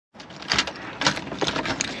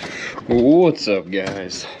What's up,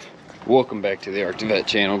 guys? Welcome back to the Vette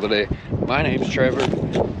channel today. My name's Trevor,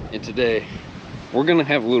 and today we're gonna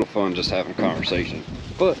have a little fun just having a conversation.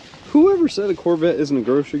 But whoever said a Corvette isn't a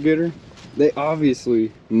grocery getter, they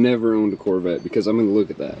obviously never owned a Corvette, because I mean,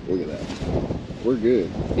 look at that. We're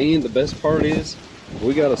good. And the best part is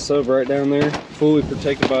we got a sub right down there, fully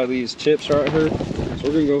protected by these chips right here. So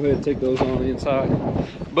we're gonna go ahead and take those on the inside.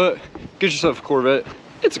 But get yourself a Corvette.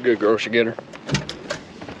 It's a good grocery getter.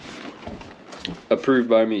 Approved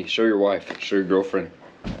by me. Show your wife, show your girlfriend,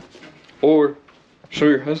 or show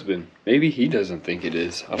your husband. Maybe he doesn't think it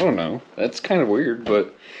is. I don't know. That's kind of weird,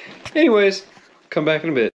 but anyways, come back in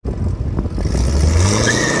a bit. They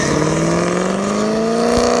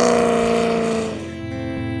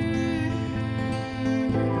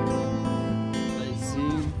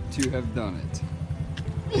seem to have done it.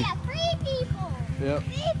 We have 3 people. Yep.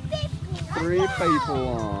 3 people. 3 people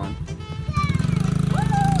on.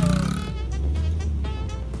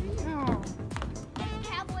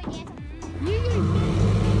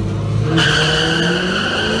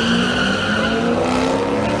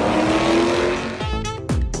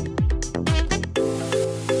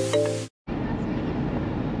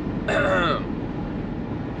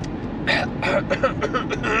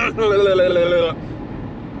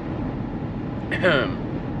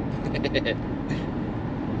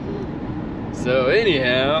 So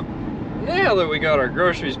anyhow, now that we got our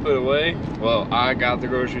groceries put away, well, I got the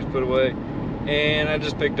groceries put away, and I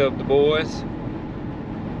just picked up the boys.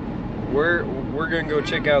 We're gonna go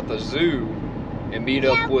check out the zoo and meet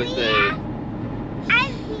up with a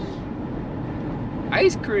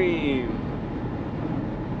ice cream.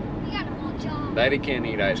 We got a whole job. Daddy can't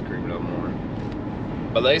eat ice cream no more,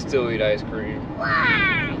 but they still eat ice cream.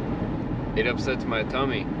 Why? It upsets my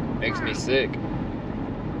tummy, makes me sick.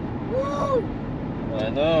 Woo! I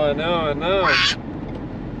know. No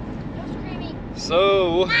screaming.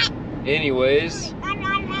 So, anyways,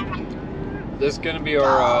 this is gonna be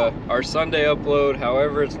our Sunday upload.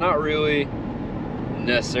 However, it's not really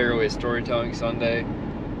necessarily a storytelling Sunday,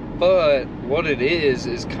 but what it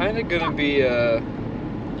is kind of gonna be a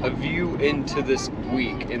view into this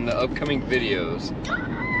week in the upcoming videos,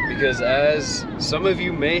 because as some of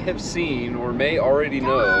you may have seen or may already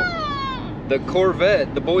know, the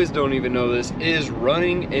Corvette, the boys don't even know this, is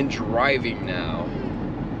running and driving now.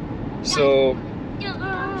 So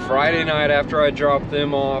Friday night after I dropped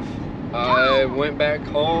them off, I went back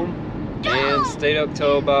home and stayed up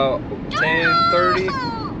till about 10:30.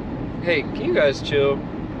 Hey, can you guys chill?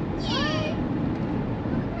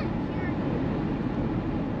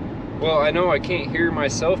 Well, I know I can't hear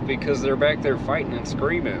myself because they're back there fighting and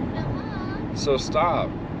screaming. So stop.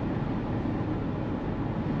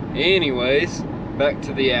 Anyways, back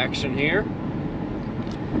to the action here.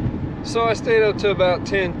 So I stayed up till about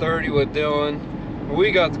 10:30 with Dylan.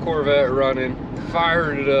 We got the Corvette running,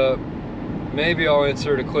 fired it up. Maybe I'll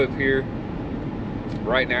insert a clip here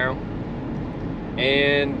right now.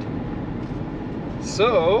 And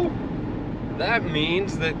so that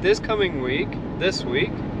means that this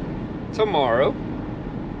week, tomorrow,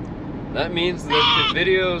 that means that the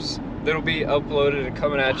videos that'll be uploaded and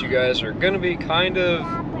coming at you guys are gonna be kind of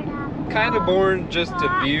boring just to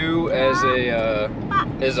view as a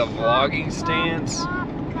vlogging stance.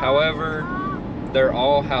 However, they're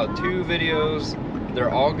all how-to videos. They're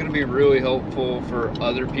all going to be really helpful for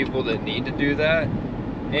other people that need to do that,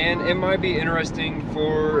 and it might be interesting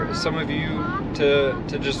for some of you to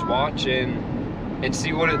just watch and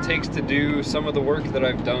see what it takes to do some of the work that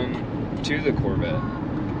I've done to the Corvette.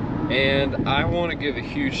 And I want to give a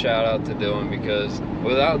huge shout out to Dylan, because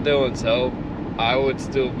without Dylan's help, I would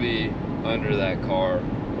still be under that car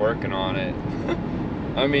working on it.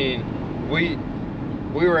 I mean, we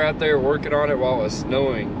were out there working on it while it was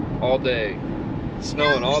snowing all day,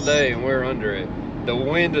 and we're under it. The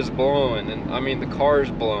wind is blowing, and I mean the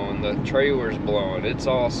car's blowing, the trailer's blowing, it's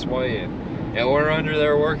all swaying, and we're under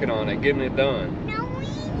there working on it, getting it done.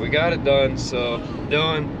 We got it done. So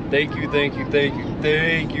Dylan, thank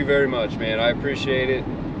you very much, man. I appreciate it.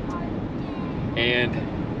 And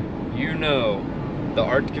you know, the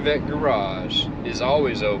Vette garage is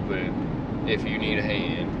always open if you need a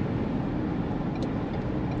hand.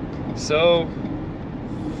 So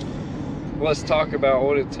let's talk about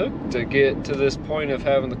what it took to get to this point of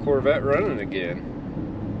having the Corvette running again.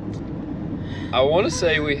 I want to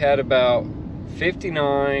say we had about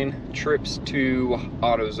 59 trips to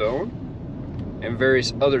AutoZone and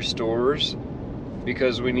various other stores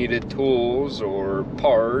because we needed tools or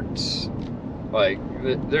parts. Like,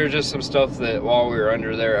 there's just some stuff that while we were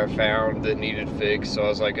under there I found that needed fixed, so I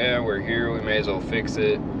was like, we're here, we may as well fix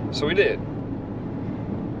it. So we did.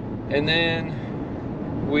 And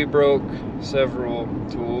then we broke several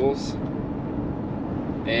tools,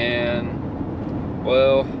 and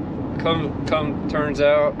well, turns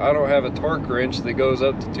out I don't have a torque wrench that goes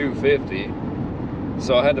up to 250,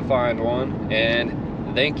 so I had to find one.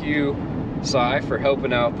 And thank you, Cy, for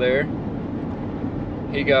helping out there.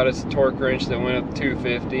 He got us a torque wrench that went up to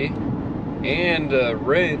 250 and a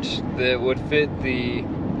wrench that would fit the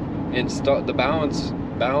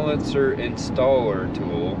balancer installer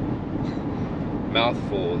tool.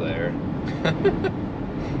 Mouthful there.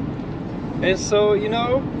 And so, you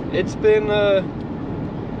know, it's been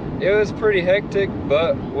it was pretty hectic,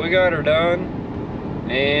 but we got her done,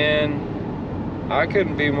 and I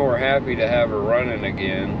couldn't be more happy to have her running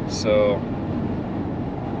again. So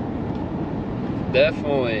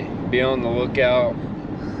definitely be on the lookout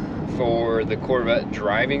for the Corvette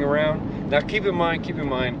driving around. Now keep in mind,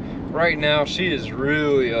 right now she is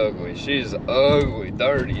really ugly. She's ugly,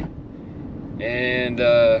 dirty. And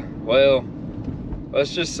well,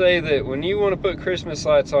 let's just say that when you want to put Christmas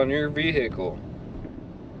lights on your vehicle,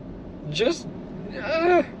 just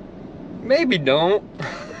maybe don't.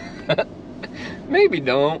 Maybe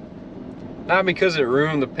don't. Not because it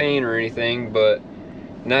ruined the paint or anything, but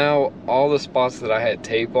now all the spots that I had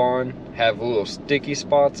tape on have little sticky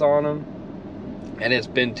spots on them, and it's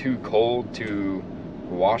been too cold to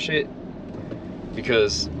wash it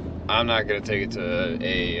because I'm not gonna take it to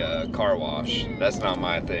a car wash. That's not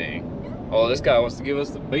my thing. Oh, this guy wants to give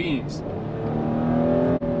us the beans.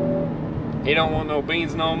 He don't want no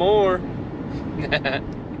beans no more.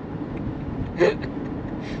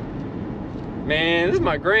 Man, this is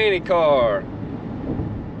my granny car.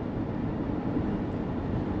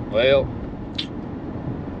 Well,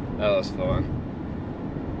 that was fun.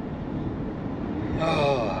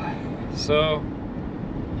 Oh, so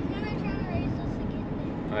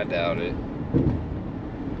I doubt it.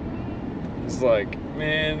 It's like,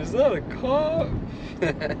 man, is that a cop?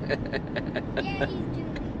 Yeah, he's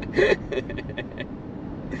doing.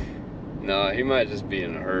 Nah, he might just be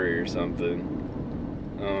in a hurry or something.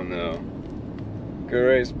 Oh no. Good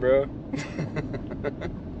race, bro. I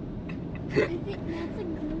think that's a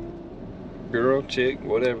Girl, chick,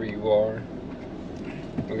 whatever you are.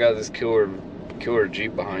 We got this killer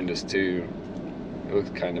Jeep behind us too. It looks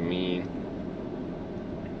kind of mean.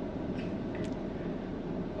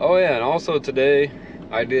 Oh yeah, and also today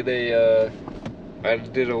I did a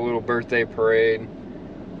little birthday parade,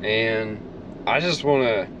 and I just want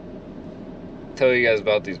to tell you guys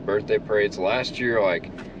about these birthday parades. Last year,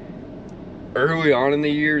 like early on in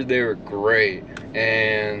the year, they were great,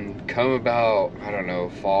 and come about, I don't know,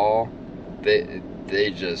 fall, they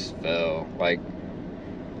just fell. Like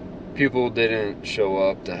people didn't show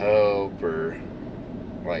up to help, or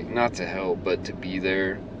like not to help, but to be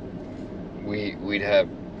there. We'd have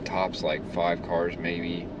tops like 5 cars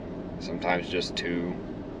maybe, sometimes just 2,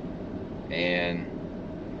 and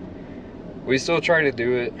we still try to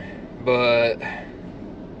do it. But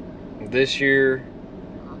this year,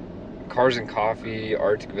 Cars and Coffee,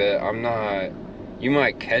 Arctic Vet, I'm not, you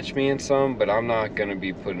might catch me in some, but I'm not gonna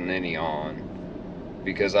be putting any on,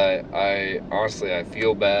 because I honestly, I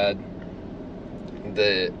feel bad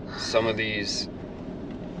that some of these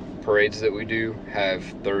parades that we do have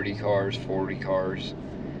 30 cars, 40 cars,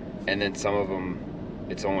 and then some of them,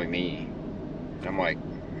 it's only me. And I'm like,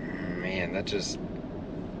 man, that just,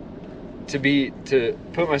 to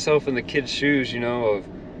put myself in the kid's shoes, you know, of,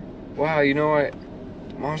 wow, you know what,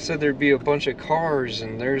 Mom said there'd be a bunch of cars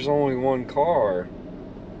and there's only 1 car.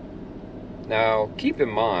 Now, keep in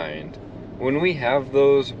mind, when we have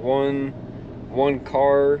those one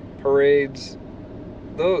car parades,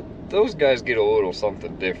 those guys get a little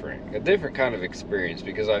something different, a different kind of experience,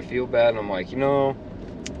 because I feel bad and I'm like, you know,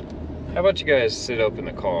 how about you guys sit up in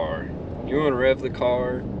the car? You want to rev the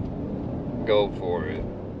car? Go for it.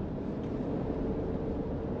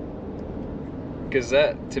 Because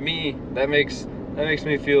that, to me, that makes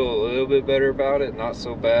me feel a little bit better about it. Not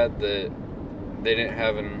so bad that they didn't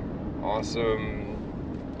have an awesome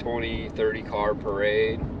 20-30 car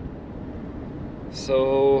parade.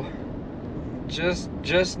 So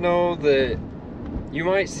just know that you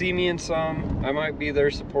might see me in some, I might be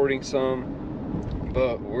there supporting some,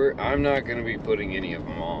 but I'm not going to be putting any of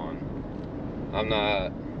them on. I'm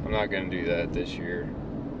not going to do that this year.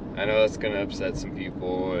 I know that's going to upset some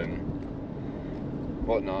people and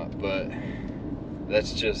whatnot, but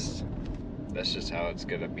that's just how it's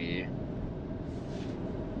gonna be.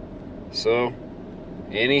 So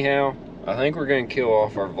anyhow, I think we're gonna kill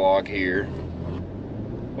off our vlog here.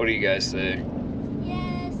 What do you guys say?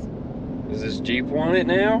 Yes. Does this Jeep want it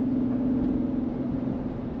now?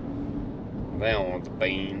 They don't want the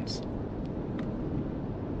beans.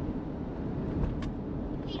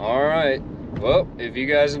 Alright. Well, if you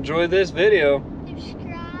guys enjoyed this video,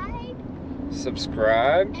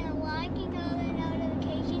 subscribe, and like and all the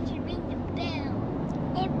notifications and ring the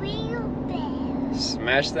bell. And ring a bell.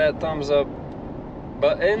 smash that thumbs up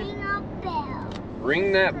button, Ring a bell.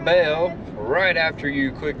 ring that bell right after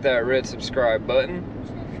you click that red subscribe button.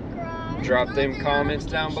 Subscribe. Drop All them the comments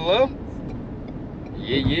down below.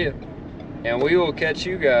 notifications. Yeah. And we will catch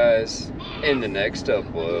you guys in the next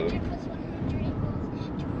upload, 100 plus 100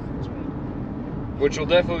 equals 200. which will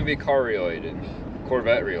definitely be car related,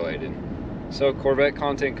 Corvette related. So Corvette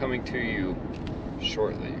content coming to you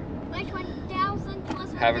shortly. Like 1,000 plus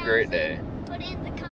 1,000. Have a great day. Put in the